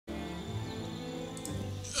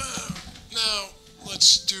Now,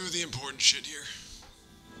 let's do the important shit here.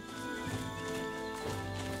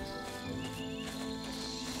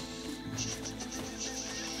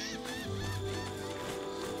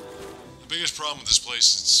 The biggest problem with this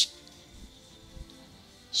place is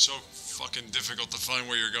it's so fucking difficult to find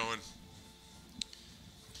where you're going.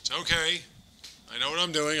 It's okay. I know what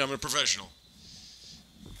I'm doing. I'm a professional.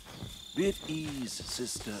 Be at ease,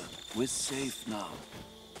 sister. We're safe now.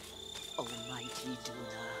 Almighty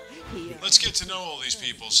Duna, here. Let's get to know all these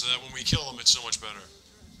people so that when we kill them, it's so much better.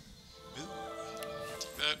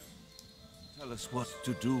 That. Tell us what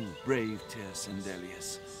to do, brave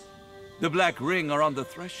Tersendelius. The Black Ring are on the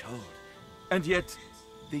threshold, and yet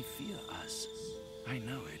they fear us. I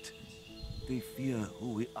know it. They fear who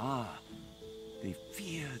we are. They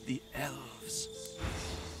fear the elves.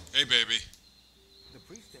 Hey, baby. The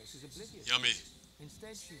priestess is oblivious. Yummy.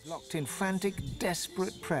 Instead, she's locked in frantic,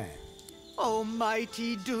 desperate prayer.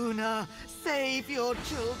 Almighty Duna, save your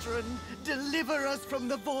children. Deliver us from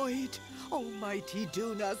the void. Almighty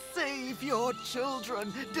Duna, save your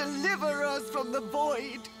children. Deliver us from the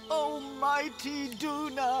void. Almighty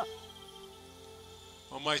Duna.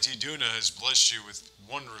 Almighty Duna has blessed you with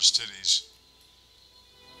wondrous titties.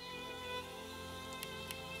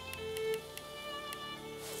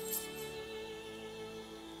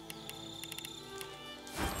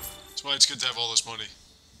 That's why it's good to have all this money.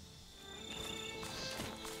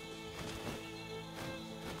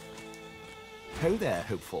 Ho there,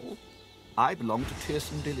 hopeful. I belong to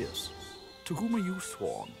Tersendelius. To whom are you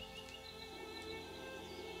sworn?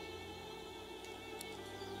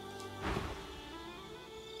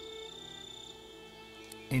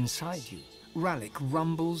 Inside you, Ralik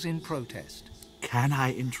rumbles in protest. Can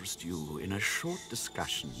I interest you in a short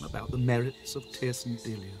discussion about the merits of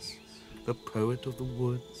Tersendelius, the poet of the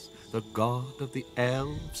woods, the god of the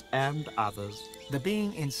elves, and others? The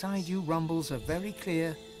being inside you rumbles a very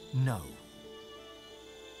clear no.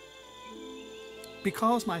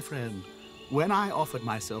 Because, my friend, when I offered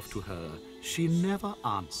myself to her, she never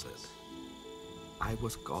answered. I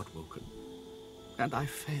was God-woken, and I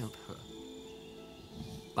failed her.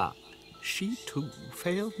 But she, too,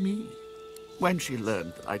 failed me. When she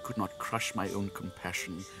learned that I could not crush my own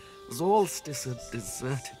compassion, Solstice had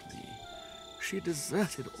deserted me. She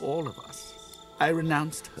deserted all of us. I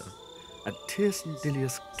renounced her, and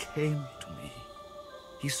Tersendelius came to me.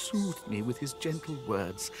 He soothed me with his gentle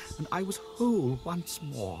words, and I was whole once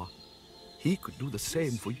more. He could do the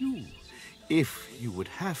same for you, if you would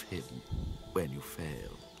have him when you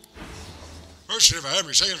fail. First, if I had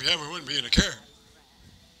me, second, if you had me, we wouldn't be in a care.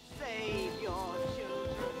 Save your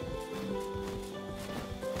children.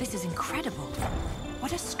 This is incredible.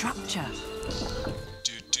 What a structure.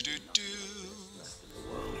 Do.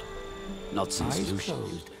 Not since Eyes Lucian.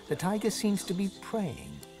 closed, the tiger seems to be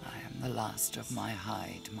praying. I am the last of my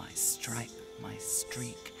hide, my stripe, my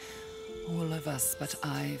streak. All of us but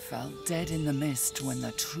I fell dead in the mist when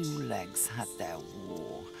the true legs had their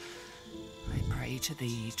war. I pray to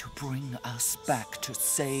thee to bring us back, to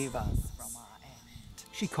save us from our end.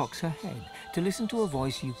 She cocks her head to listen to a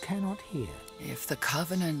voice you cannot hear. If the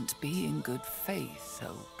covenant be in good faith,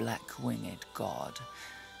 O black-winged god,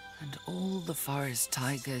 and all the forest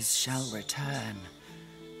tigers shall return,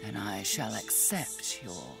 then I shall accept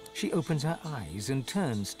your... She opens her eyes and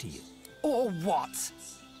turns to you. Or what?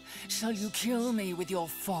 Shall you kill me with your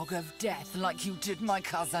fog of death like you did my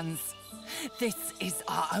cousins? This is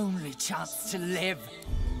our only chance to live.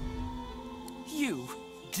 You,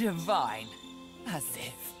 divine, as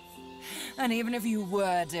if. And even if you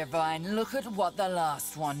were divine, look at what the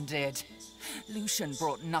last one did. Lucian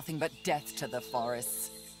brought nothing but death to the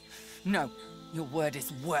forests. No, your word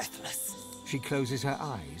is worthless. She closes her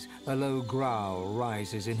eyes. A low growl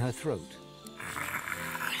rises in her throat.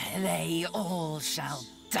 They all shall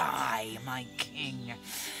die, my king,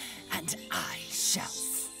 and I shall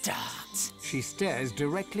start. She stares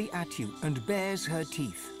directly at you and bares her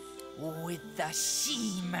teeth. With the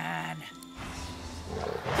she-man.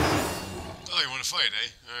 Oh, you want to fight, eh?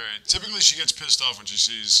 Alright. Typically she gets pissed off when she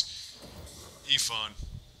sees Ifan.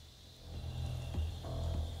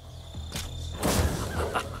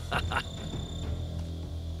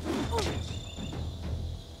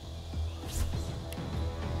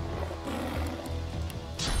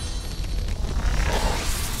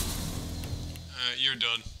 You're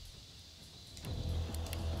done.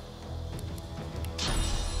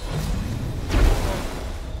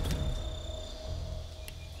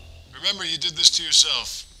 Remember, you did this to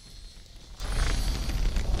yourself.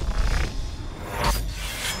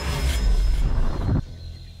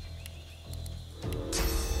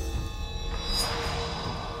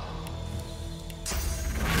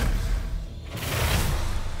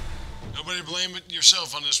 Nobody blame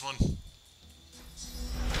yourself on this one.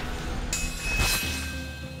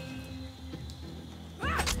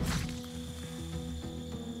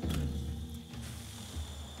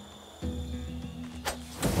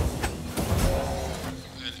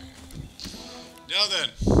 Now then.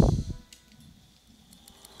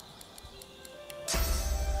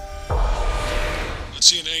 Let's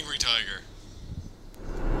see an angry tiger.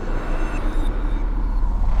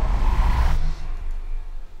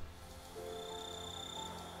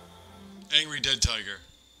 Angry dead tiger.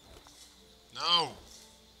 No.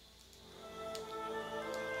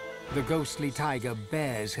 The ghostly tiger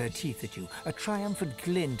bares her teeth at you, a triumphant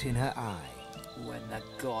glint in her eye. When the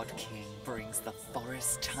God King brings the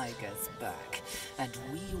forest tigers back, and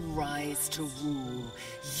we rise to rule,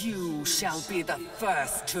 you shall be the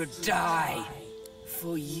first to die.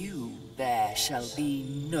 For you there shall be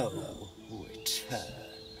no return.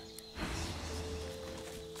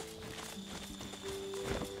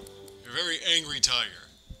 You're a very angry tiger.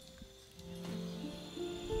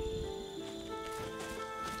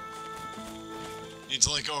 You need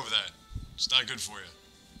to let go of that. It's not good for you.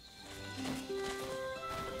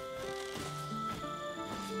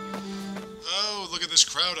 Oh, look at this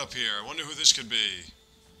crowd up here. I wonder who this could be.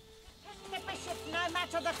 The bishop, no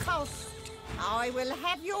matter the cost. I will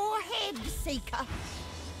have your head, Seeker.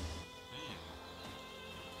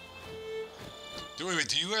 Wait,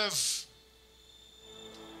 do you have...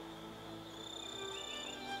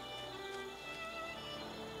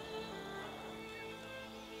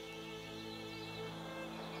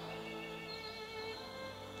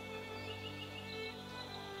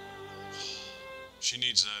 She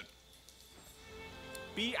needs that.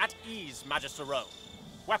 Be at ease, Magister Rowe.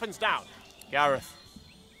 Weapons down. Gareth,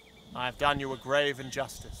 I have done you a grave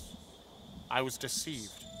injustice. I was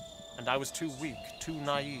deceived, and I was too weak, too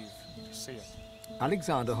naive to see it.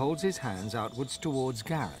 Alexander holds his hands outwards towards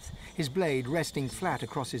Gareth, his blade resting flat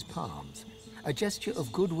across his palms, a gesture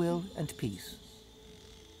of goodwill and peace.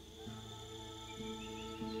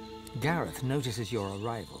 Gareth notices your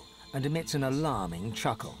arrival and emits an alarming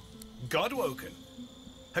chuckle. Godwoken?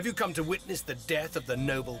 Have you come to witness the death of the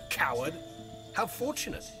noble coward? How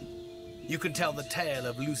fortunate. You can tell the tale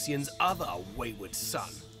of Lucien's other wayward son.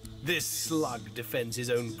 This slug defends his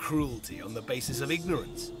own cruelty on the basis of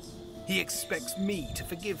ignorance. He expects me to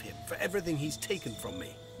forgive him for everything he's taken from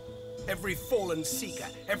me. Every fallen seeker,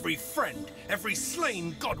 every friend, every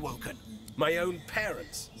slain Godwoken. My own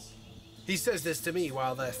parents. He says this to me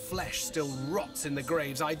while their flesh still rots in the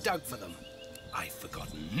graves I dug for them. I've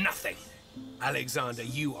forgotten nothing. Alexander,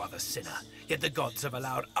 you are the sinner, yet the gods have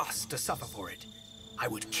allowed us to suffer for it. I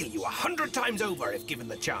would kill you 100 times over if given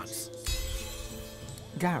the chance.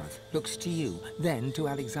 Gareth looks to you, then to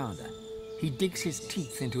Alexander. He digs his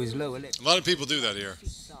teeth into his lower lip. A lot of people do that here.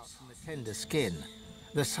 From the tender skin.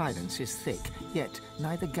 The silence is thick, yet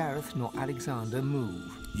neither Gareth nor Alexander move.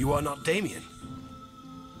 You are not Damien.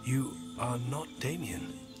 You are not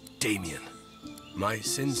Damien. Damien. My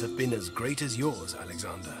sins have been as great as yours,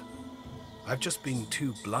 Alexander. I've just been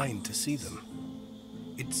too blind to see them.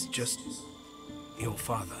 It's just... your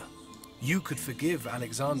father. You could forgive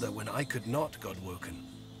Alexander when I could not, Godwoken.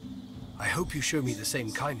 I hope you show me the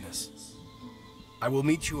same kindness. I will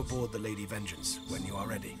meet you aboard the Lady Vengeance when you are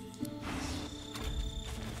ready.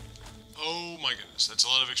 Oh my goodness, that's a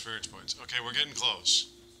lot of experience points. Okay, we're getting close.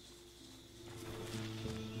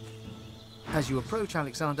 As you approach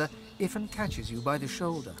Alexander, Ifan catches you by the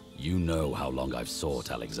shoulder. You know how long I've sought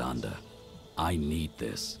Alexander. I need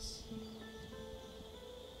this.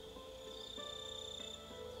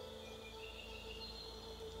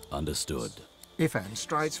 Understood. Ifan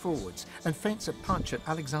strides forwards and feints a punch at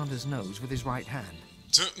Alexander's nose with his right hand.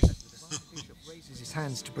 Bishop raises his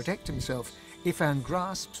hands to protect himself. Ifan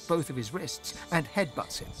grasps both of his wrists and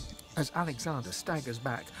headbutts him. As Alexander staggers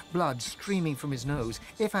back, blood streaming from his nose,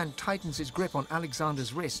 Ifan tightens his grip on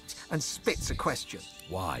Alexander's wrists and spits a question.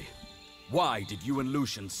 Why? Why did you and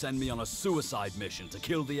Lucian send me on a suicide mission to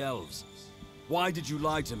kill the elves? Why did you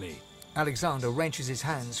lie to me? Alexander wrenches his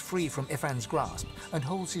hands free from Ifan's grasp and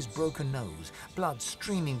holds his broken nose, blood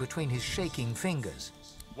streaming between his shaking fingers.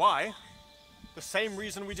 Why? The same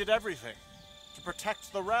reason we did everything. To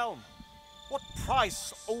protect the realm. What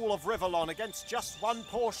price all of Rivellon against just one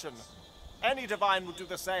portion? Any divine would do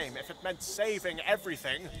the same if it meant saving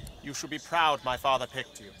everything. You should be proud my father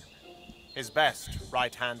picked you. His best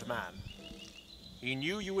right-hand man. He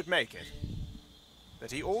knew you would make it.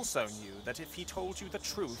 But he also knew that if he told you the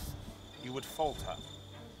truth, you would falter.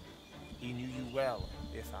 He knew you well,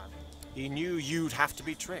 Ifan. He knew you'd have to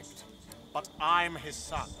be tricked. But I'm his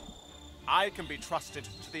son. I can be trusted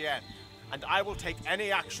to the end. and I will take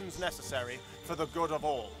any actions necessary for the good of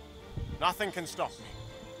all. Nothing can stop me,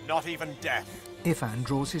 not even death. Ifan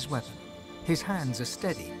draws his weapon. His hands are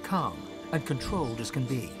steady, calm, and controlled as can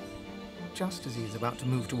be. Just as he is about to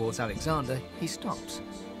move towards Alexander, he stops.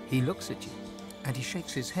 He looks at you, and he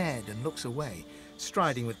shakes his head and looks away,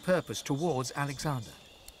 striding with purpose towards Alexander.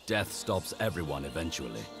 Death stops everyone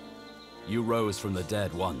eventually. You rose from the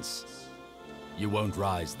dead once. You won't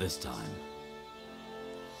rise this time.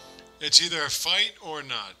 It's either a fight or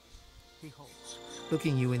not. He halts,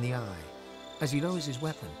 looking you in the eye. As he lowers his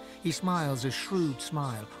weapon, he smiles a shrewd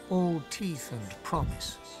smile, all teeth and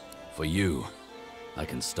promise. For you, I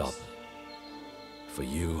can stop. For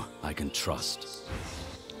you, I can trust.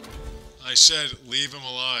 I said, leave him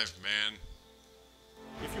alive, man.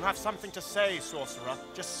 If you have something to say, sorcerer,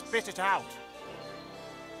 just spit it out.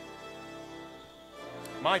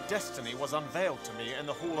 My destiny was unveiled to me in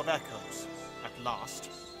the Hall of Echoes, at last.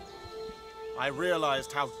 I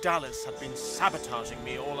realized how Dallis had been sabotaging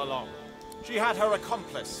me all along. She had her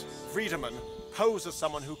accomplice, Friedemann, pose as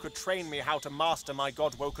someone who could train me how to master my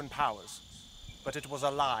God-woken powers. But it was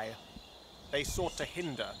a lie. They sought to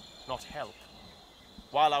hinder, not help.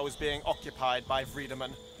 While I was being occupied by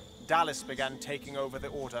Friedemann, Dallis began taking over the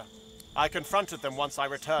Order. I confronted them once I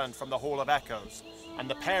returned from the Hall of Echoes, and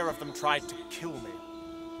the pair of them tried to kill me.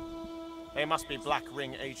 They must be Black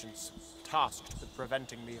Ring agents, tasked with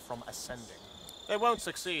preventing me from ascending. They won't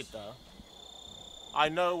succeed, though. I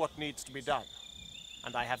know what needs to be done,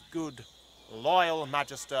 and I have good, loyal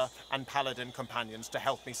Magister and Paladin companions to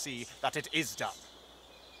help me see that it is done.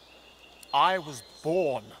 I was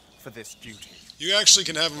born for this duty. You actually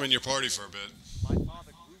can have him in your party for a bit. My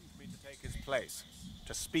father groomed me to take his place,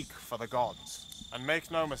 to speak for the gods. And make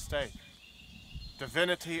no mistake,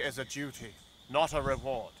 divinity is a duty, not a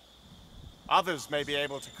reward. Others may be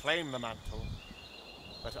able to claim the mantle,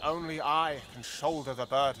 but only I can shoulder the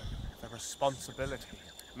burden, the responsibility.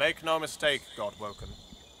 Make no mistake, Godwoken.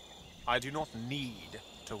 I do not need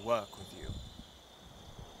to work with you.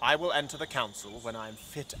 I will enter the council when I am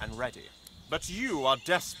fit and ready. But you are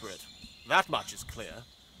desperate. That much is clear.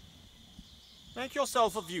 Make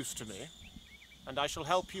yourself of use to me, and I shall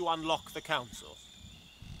help you unlock the council.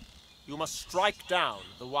 You must strike down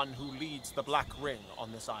the one who leads the Black Ring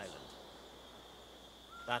on this island.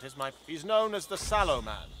 That is He's known as the Sallow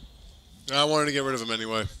Man. I wanted to get rid of him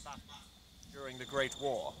anyway. During the Great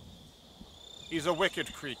War. He's a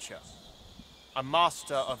wicked creature. A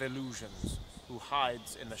master of illusions who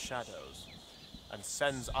hides in the shadows and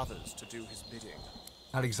sends others to do his bidding.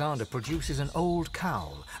 Alexander produces an old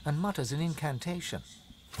cowl and mutters an incantation.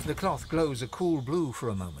 The cloth glows a cool blue for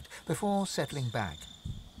a moment before settling back.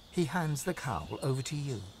 He hands the cowl over to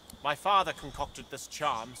you. My father concocted this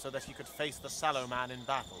charm so that he could face the Sallow Man in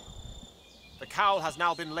battle. The cowl has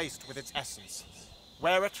now been laced with its essence.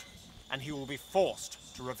 Wear it, and he will be forced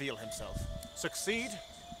to reveal himself. Succeed,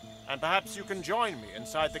 and perhaps you can join me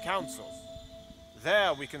inside the council.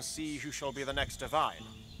 There we can see who shall be the next divine,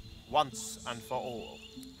 once and for all.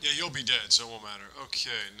 Yeah, you'll be dead, so it won't matter.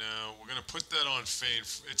 Okay, now we're gonna put that on Fane.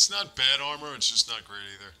 It's not bad armor, it's just not great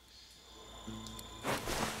either.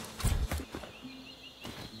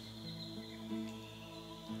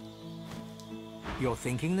 You're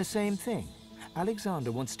thinking the same thing.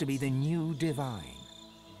 Alexander wants to be the new divine.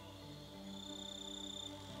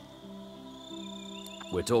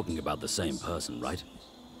 We're talking about the same person, right?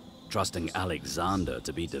 Trusting Alexander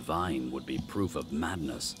to be divine would be proof of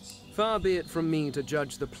madness. Far be it from me to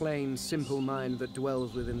judge the plain, simple mind that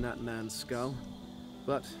dwells within that man's skull.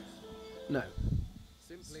 But, no.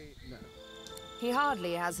 Simply, no. He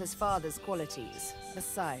hardly has his father's qualities.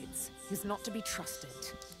 Besides, he's not to be trusted.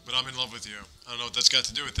 But I'm in love with you. I don't know what that's got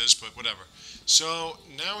to do with this, but whatever. So,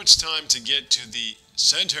 now it's time to get to the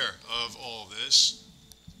center of all this.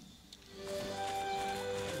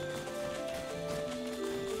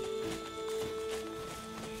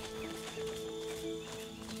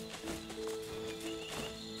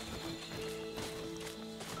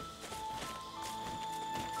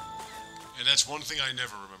 And that's one thing I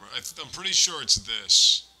never remember. I'm pretty sure it's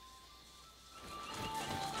this.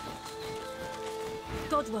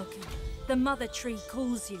 Godwoken, the Mother Tree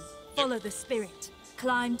calls you. Follow the spirit.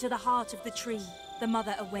 Climb to the heart of the tree. The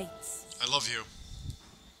Mother awaits. I love you.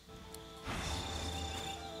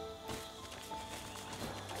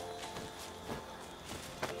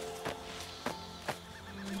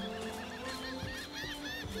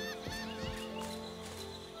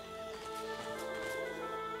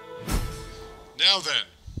 Now then,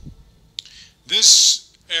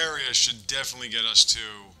 this area should definitely get us to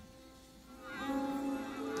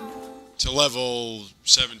level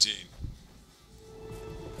 17.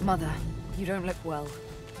 Mother, You don't look well.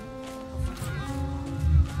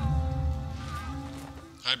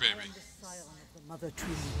 Hi, baby. The scion of the Mother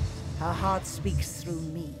Tree. Her heart speaks through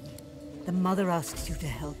me. The Mother asks you to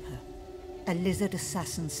help her. A lizard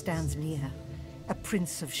assassin stands near. A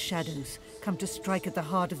prince of shadows, come to strike at the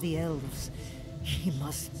heart of the elves. He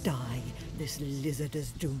must die, this lizard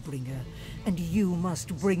as Doombringer, and you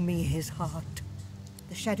must bring me his heart.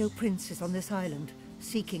 The Shadow Prince is on this island,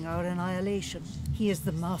 seeking our annihilation. He is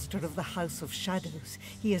the master of the House of Shadows.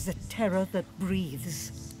 He is a terror that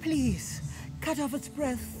breathes. Please, cut off its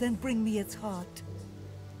breath, then bring me its heart.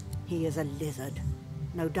 He is a lizard.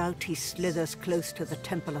 No doubt he slithers close to the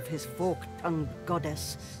temple of his fork-tongued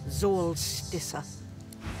goddess, Zol Stissa.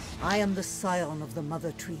 I am the scion of the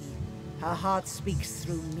Mother Tree. Her heart speaks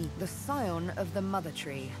through me. The scion of the Mother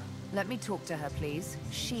Tree. Let me talk to her, please.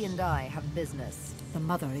 She and I have business. The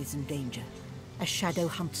Mother is in danger. A shadow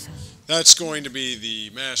hunts her. That's going to be the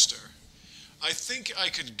master. I think I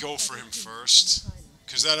could go for him first,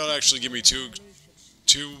 because that'll actually give me two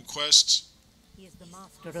quests. He is the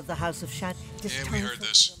master of the House of Shadows. Yeah, we heard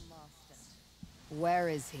this. Where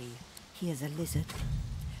is he? He is a lizard.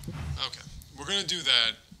 Okay, we're gonna do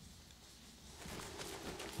that.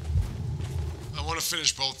 I want to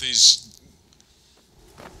finish both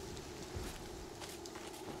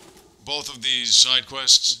of these side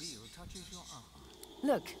quests.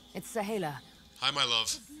 Look, it's Sahela. Hi, my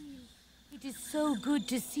love. It is so good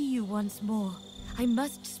to see you once more. I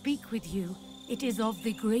must speak with you. It is of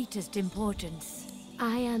the greatest importance.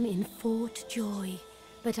 I am in Fort Joy,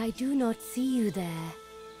 but I do not see you there.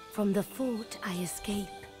 From the fort I escape,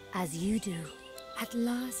 as you do. At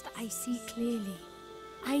last I see clearly.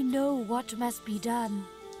 I know what must be done.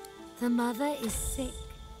 The mother is sick.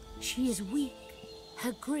 She is weak.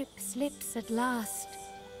 Her grip slips at last.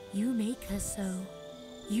 You make her so.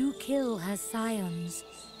 You kill her scions.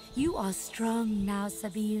 You are strong now,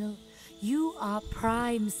 Sabine. You are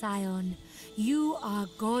prime scion. You are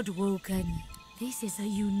God-woken. This is a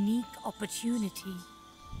unique opportunity.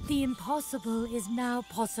 The impossible is now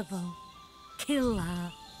possible. Kill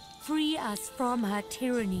her. Free us from her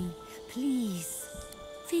tyranny, please.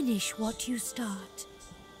 Finish what you start.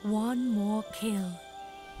 One more kill.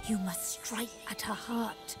 You must strike at her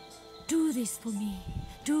heart. Do this for me.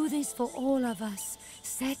 Do this for all of us.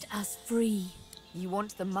 Set us free. You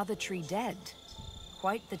want the Mother Tree dead?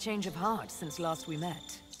 Quite the change of heart since last we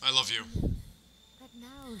met. I love you. But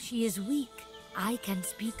now she is weak. I can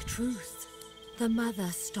speak truth. The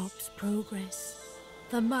mother stops progress.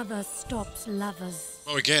 The mother stops lovers.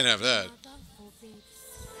 Oh, we can't have that.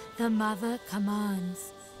 The mother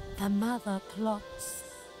commands. The mother plots.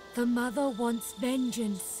 The mother wants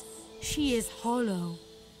vengeance. She is hollow.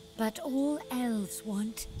 But all elves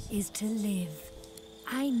want is to live.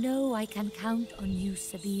 I know I can count on you,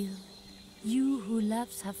 Sabine. You who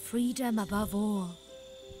loves her freedom above all.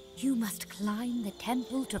 You must climb the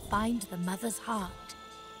temple to find the mother's heart.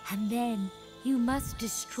 And then you must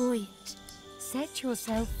destroy it. Set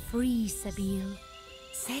yourself free, Sabine.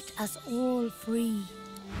 Set us all free.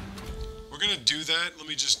 We're gonna do that. Let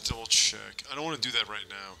me just double check. I don't want to do that right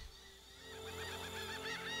now.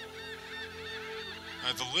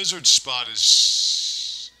 The lizard spot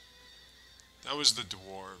is... That was the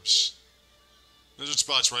dwarves. Lizard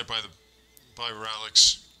spot's right by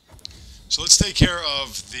Ralix. So let's take care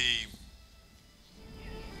of the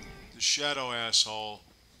shadow asshole.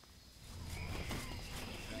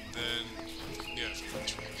 And then, yeah,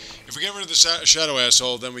 if we get rid of the shadow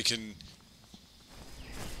asshole, then we can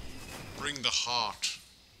bring the heart.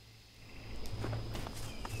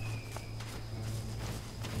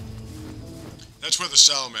 That's where the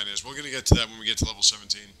Salaman is. We're going to get to that when we get to level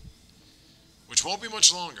 17. Which won't be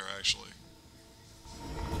much longer, actually.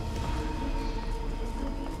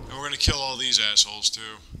 And we're going to kill all these assholes,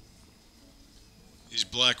 too. These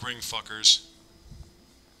black ring fuckers.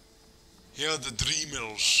 Here are the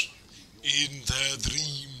dreamers. In their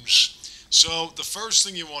dreams. So, the first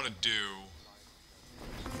thing you want to do...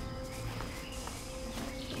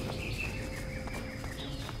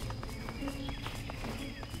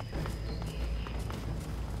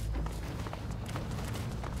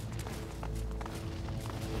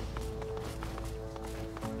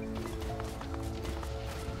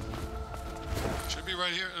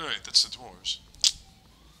 right here? Alright, that's the dwarves.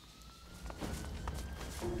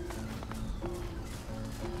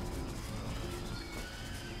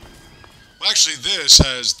 Well, actually, this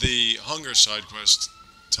has the hunger side quest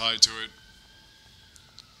tied to it.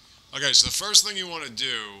 Okay, so the first thing you want to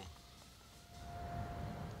do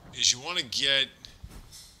is you want to get...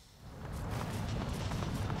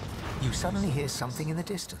 You suddenly hear something in the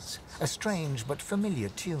distance, a strange but familiar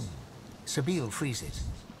tune. Sabine freezes.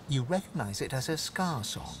 You recognize it as her Scar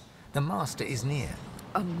song. The Master is near.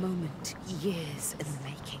 A moment, years in the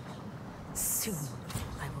making. Soon,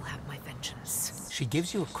 I will have my vengeance. She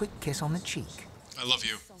gives you a quick kiss on the cheek. I love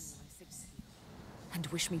you. And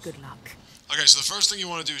wish me good luck. Okay, so the first thing you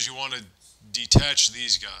want to do is you want to detach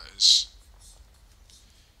these guys.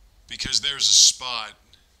 Because there's a spot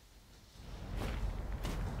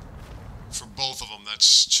for both of them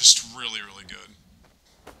that's just really, really good.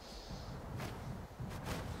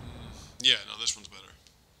 Yeah, no, this one's better.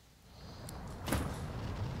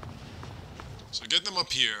 So get them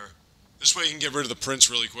up here. This way you can get rid of the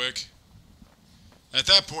prince really quick. At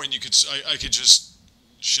that point, you could I could just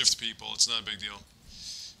shift people. It's not a big deal.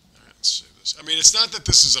 All right, let's save this. I mean, it's not that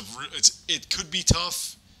this is it could be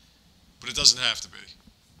tough, but it doesn't have to be.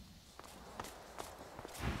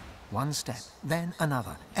 One step, then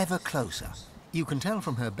another, ever closer. You can tell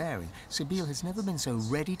from her bearing, Sabine has never been so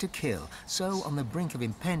ready to kill, so on the brink of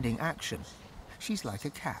impending action. She's like a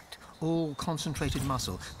cat, all concentrated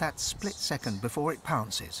muscle, that split second before it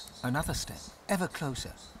pounces. Another step, ever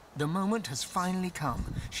closer. The moment has finally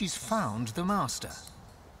come. She's found the Master.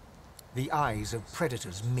 The eyes of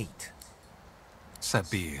predators meet.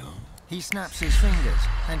 Sabine. He snaps his fingers,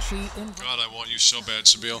 and she... God, I want you so bad,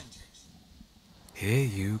 Sabine. Here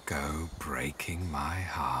you go, breaking my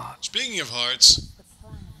heart. Speaking of hearts...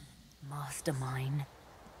 Mastermind.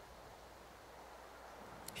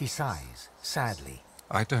 He sighs, sadly.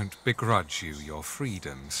 I don't begrudge you your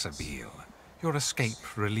freedom, Sabine. Your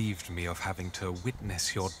escape relieved me of having to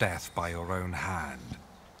witness your death by your own hand.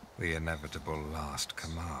 The inevitable last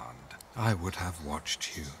command. I would have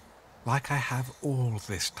watched you, like I have all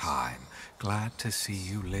this time, glad to see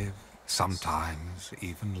you live, sometimes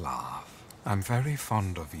even laugh. I'm very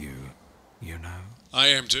fond of you, you know. I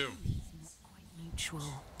am too. Mutual.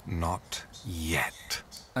 Not yet.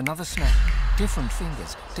 Another snap, different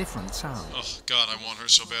fingers, different sound. Oh, God, I want her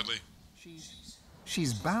so badly.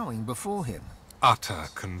 She's bowing before him. Utter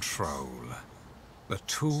control. The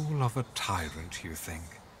tool of a tyrant, you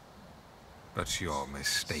think? But you're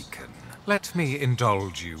mistaken. Let me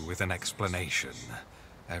indulge you with an explanation.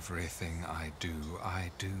 Everything I do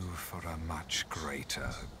for a much greater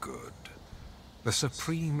good. The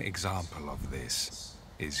supreme example of this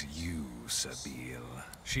is you, Sabine.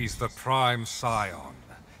 She's the prime scion.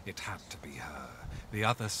 It had to be her. The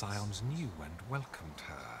other scions knew and welcomed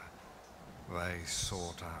her. They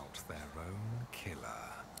sought out their own killer.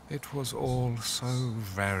 It was all so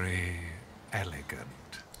very elegant.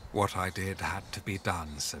 What I did had to be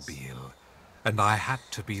done, Sabine. And I had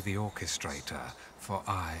to be the orchestrator, for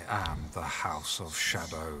I am the House of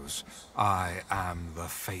Shadows. I am the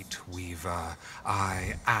Fate Weaver.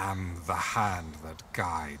 I am the hand that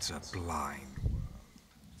guides a blind world.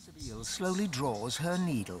 Sabine slowly draws her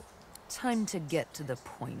needle. Time to get to the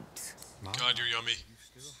point. God, you're yummy.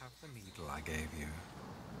 You still have the needle I gave you.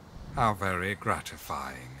 How very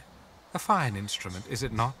gratifying. A fine instrument, is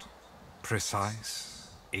it not?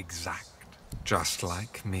 Precise, exact, just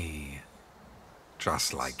like me.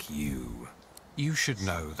 Just like you. You should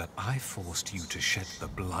know that I forced you to shed the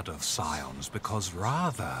blood of scions because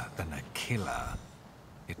rather than a killer,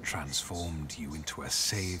 it transformed you into a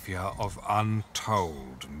savior of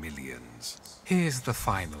untold millions. Here's the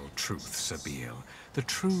final truth, Sabine. The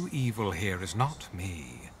true evil here is not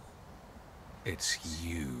me. It's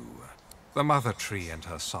you. The Mother Tree and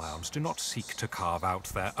her scions do not seek to carve out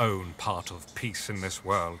their own part of peace in this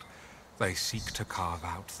world. They seek to carve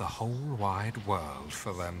out the whole wide world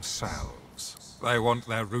for themselves. They want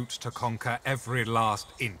their roots to conquer every last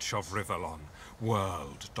inch of Rivellon.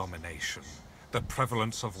 World domination. The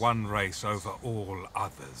prevalence of one race over all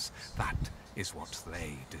others. That is what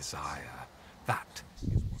they desire. That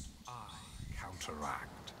is what I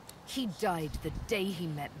counteract. He died the day he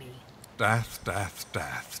met me. Death, death,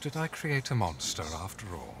 death. Did I create a monster after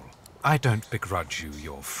all? I don't begrudge you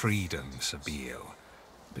your freedom, Sabine.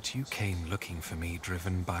 But you came looking for me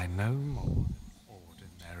driven by no more than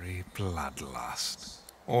ordinary bloodlust.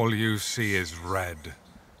 All you see is red.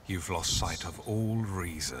 You've lost sight of all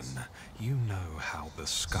reason. You know how the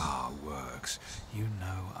scar works. You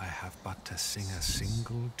know I have but to sing a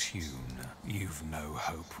single tune. You've no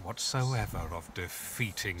hope whatsoever of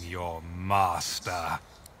defeating your master.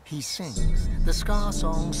 He sings. The scar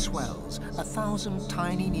song swells, 1,000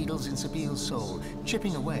 tiny needles in Sabine's soul,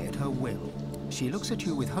 chipping away at her will. She looks at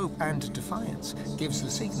you with hope and defiance, gives the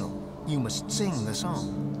signal. You must sing the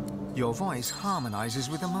song. Your voice harmonizes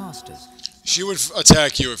with the Master's. She would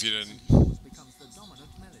attack you if you didn't.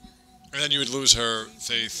 And then you would lose her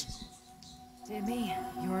faith. Dear me,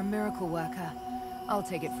 you're a miracle worker. I'll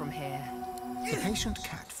take it from here. The patient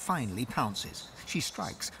cat finally pounces. She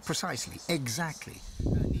strikes precisely, exactly.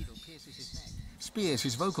 Her needle pierces his neck, spears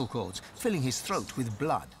his vocal cords, filling his throat with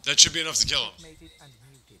blood. That should be enough to kill him.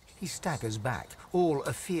 He staggers back, all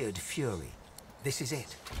a feared fury. This is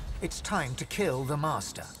it. It's time to kill the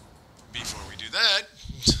master. Before we do that,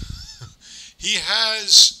 he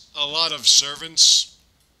has a lot of servants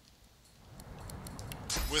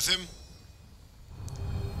with him.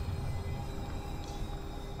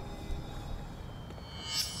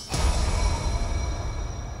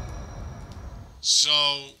 So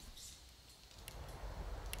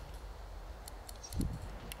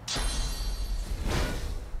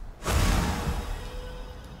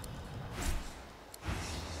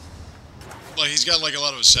like he's got like a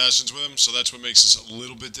lot of assassins with him, so that's what makes this a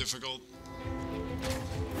little bit difficult.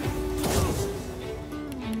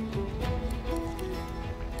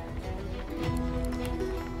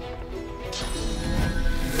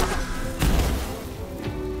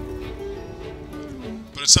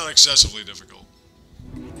 But it's not excessively difficult.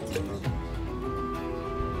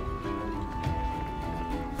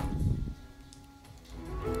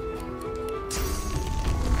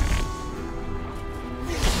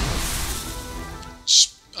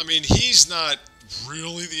 I mean, he's not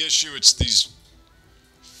really the issue, it's these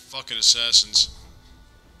fucking assassins.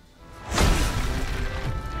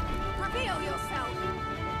 Reveal yourself.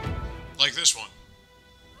 Like this one.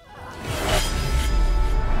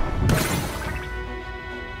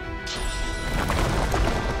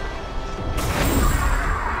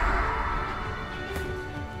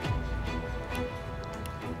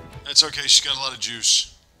 That's okay, she's got a lot of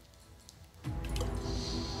juice.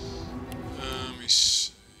 Let me see.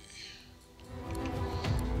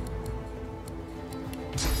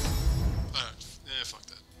 Fuck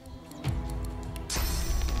that.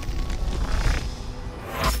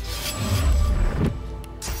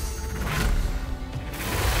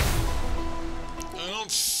 I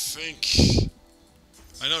don't think...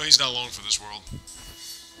 I know he's not long for this world.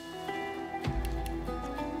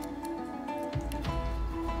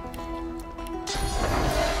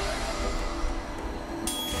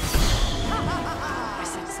 I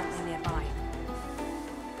sense something nearby.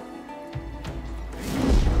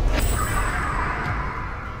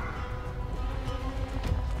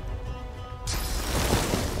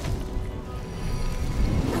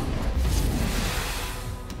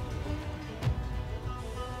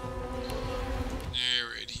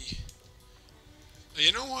 Alrighty.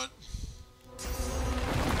 You know what?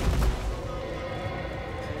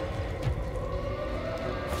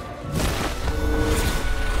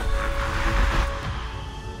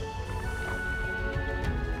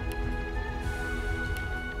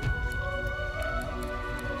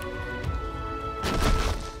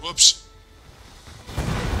 Whoops.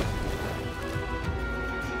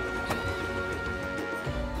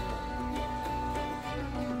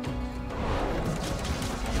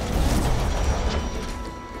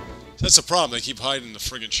 That's the problem. They keep hiding in the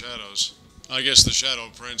friggin' shadows. I guess the shadow,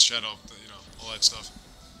 Prince, shadow, you know, all that stuff.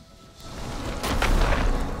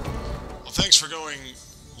 Well, thanks for going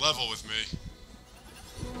level with me.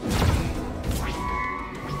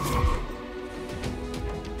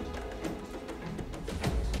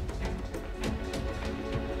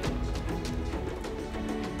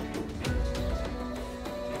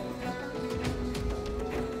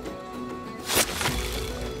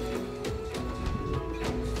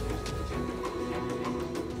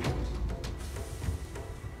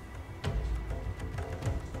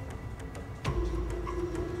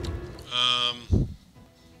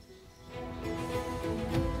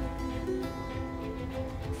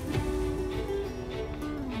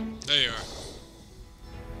 There you are.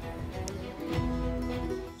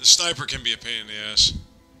 The sniper can be a pain in the ass.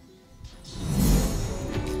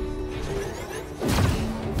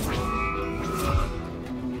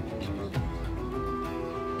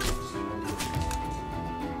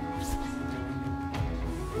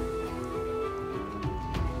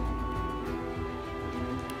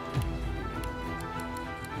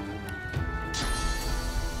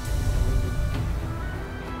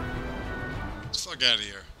 Get the fuck out of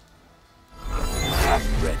here.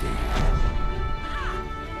 I'm ready.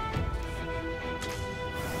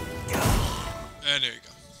 And there you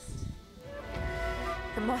go.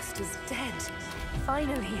 The master's dead.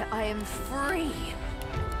 Finally, I am free.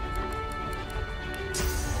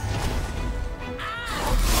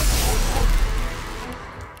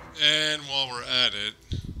 And while we're at it...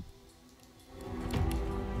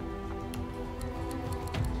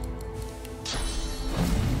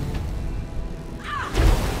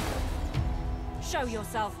 Show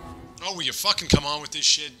yourself. Oh, will you fucking come on with this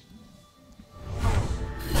shit?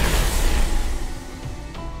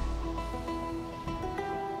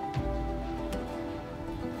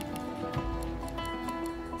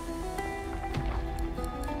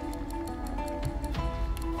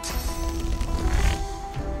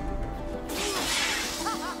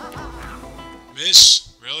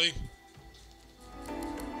 Miss? Really?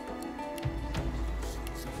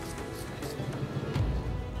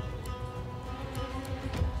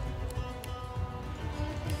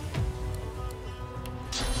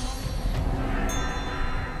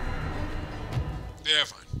 Yeah,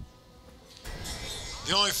 fine.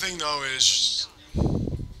 The only thing, though, is...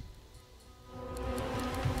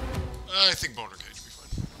 I think Boner Cage will be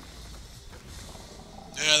fine.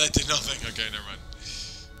 Yeah, that did nothing. Okay, never mind.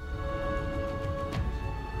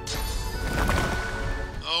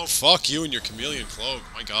 Oh, fuck you and your chameleon cloak.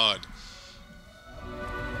 My god.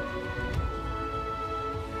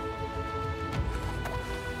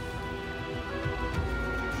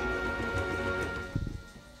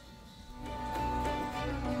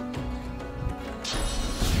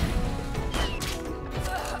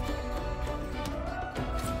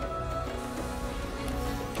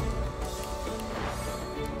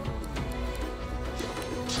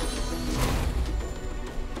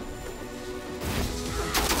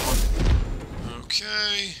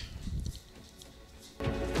 Okay.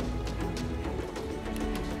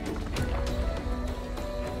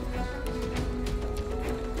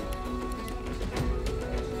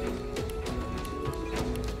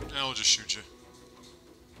 Now we'll just shoot you.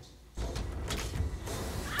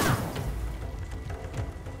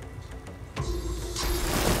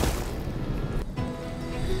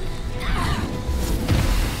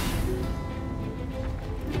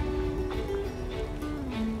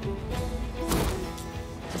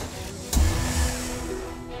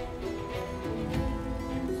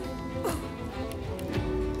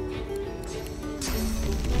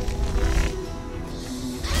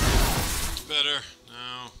 Better.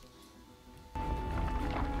 No.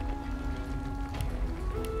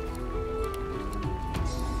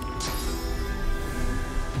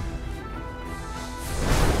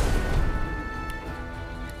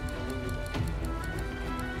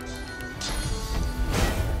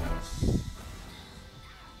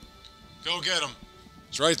 Go get him.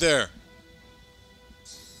 It's right there.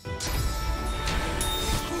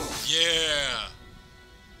 Yeah.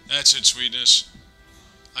 That's it, sweetness.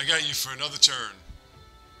 I got you for another turn.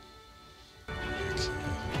 Okay.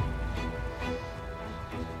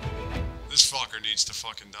 This fucker needs to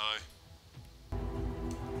fucking die.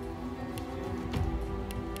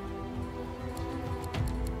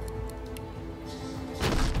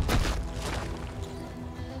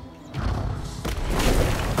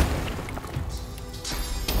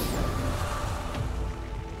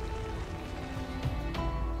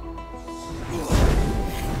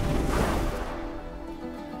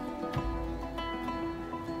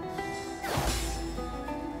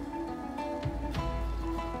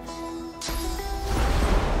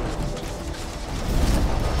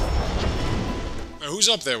 Who's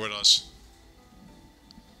up there with us?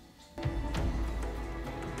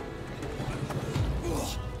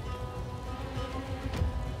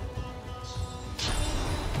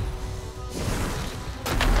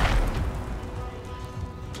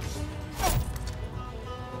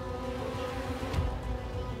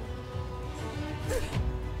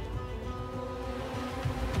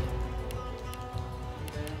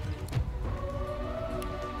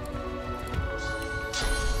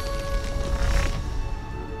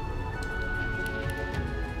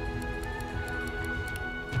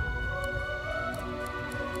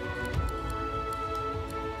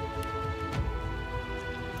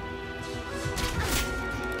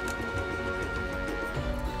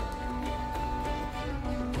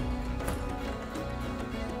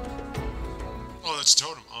 Oh, that's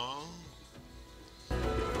totem. Oh.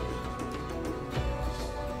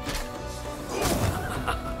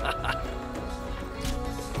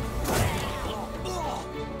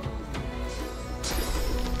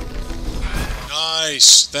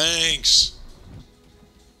 Nice. Thanks.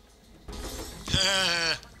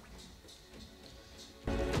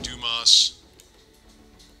 Dumas.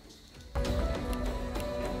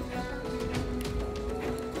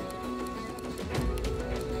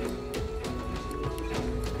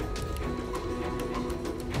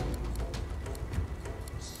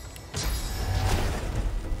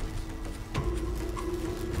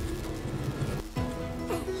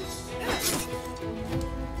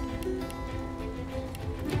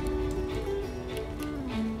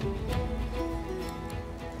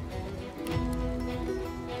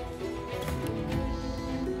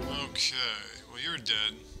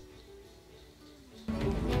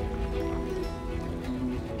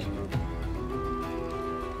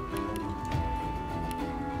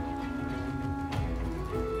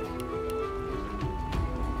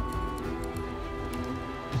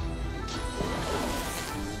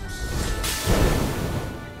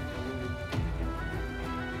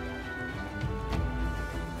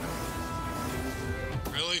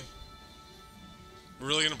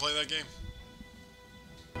 play that game?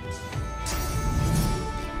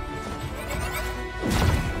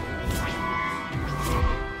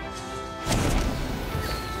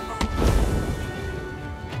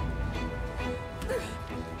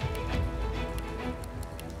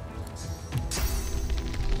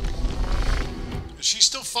 Is she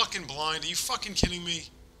still fucking blind? Are you fucking kidding me?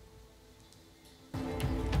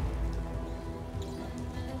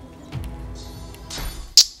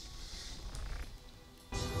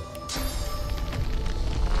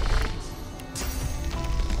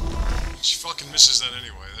 She fucking misses that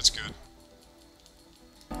anyway. That's good.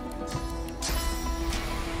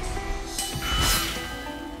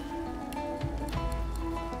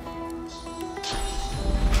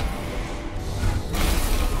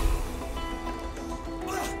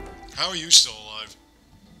 How are you still alive?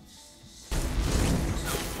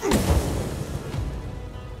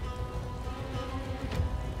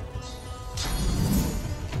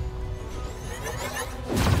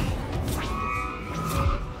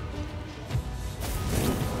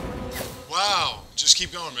 Wow, just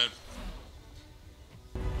keep going, man.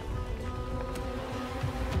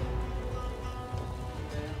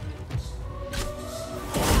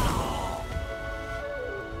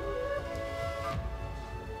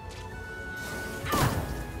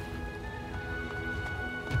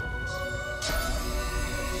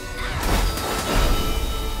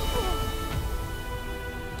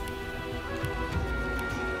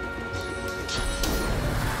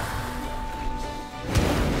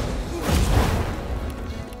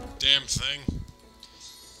 Damn thing.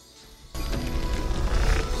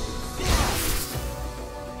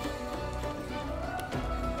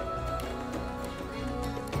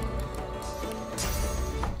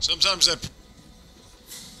 Sometimes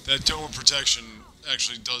that dome of protection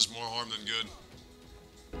actually does more harm than good.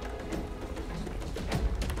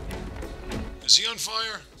 Is he on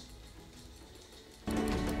fire?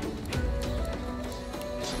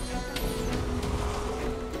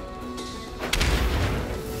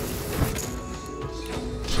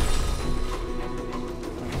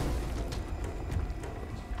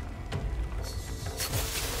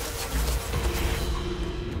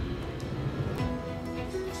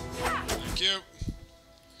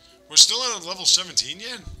 We're still at level 17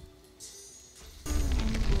 yet?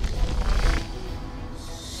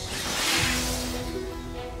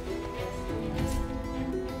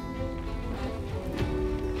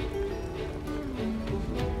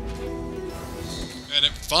 And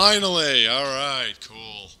it finally, alright,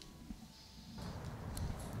 cool.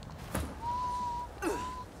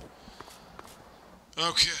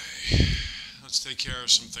 Okay, let's take care of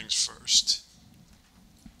some things first.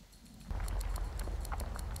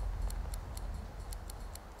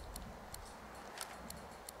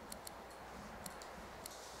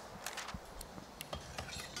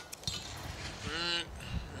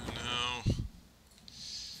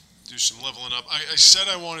 Do some leveling up. I said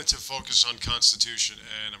I wanted to focus on Constitution,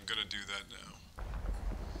 and I'm gonna do that now.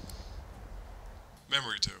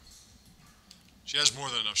 Memory too. She has more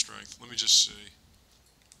than enough strength. Let me just see.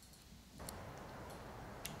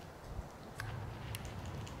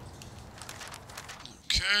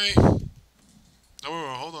 Okay. No, wait,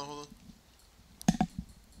 hold on, hold on.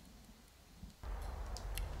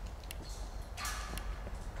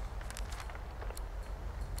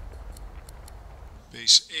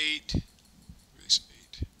 Base 8. Base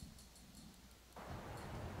 8.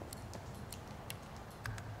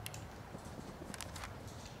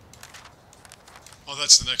 Oh,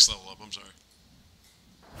 that's the next level up. I'm sorry.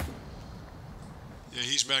 Yeah,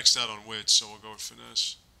 he's maxed out on wit, so we'll go with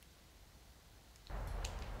finesse.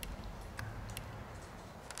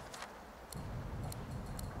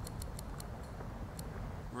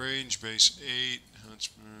 Range base 8.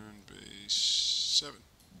 Huntsman base 7.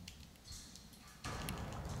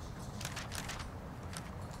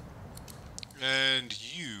 And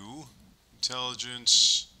you,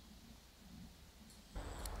 intelligence.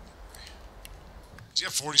 He's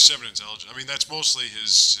got 47 intelligence. I mean, that's mostly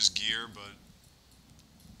his gear, but.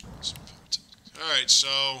 Alright,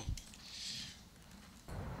 so.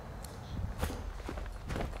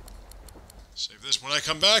 Save this. When I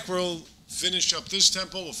come back, we'll finish up this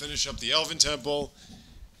temple, we'll finish up the Elven Temple,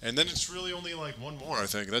 and then it's really only like one more, I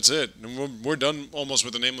think. That's it. And we're done almost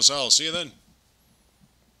with the Nameless Owl. See you then.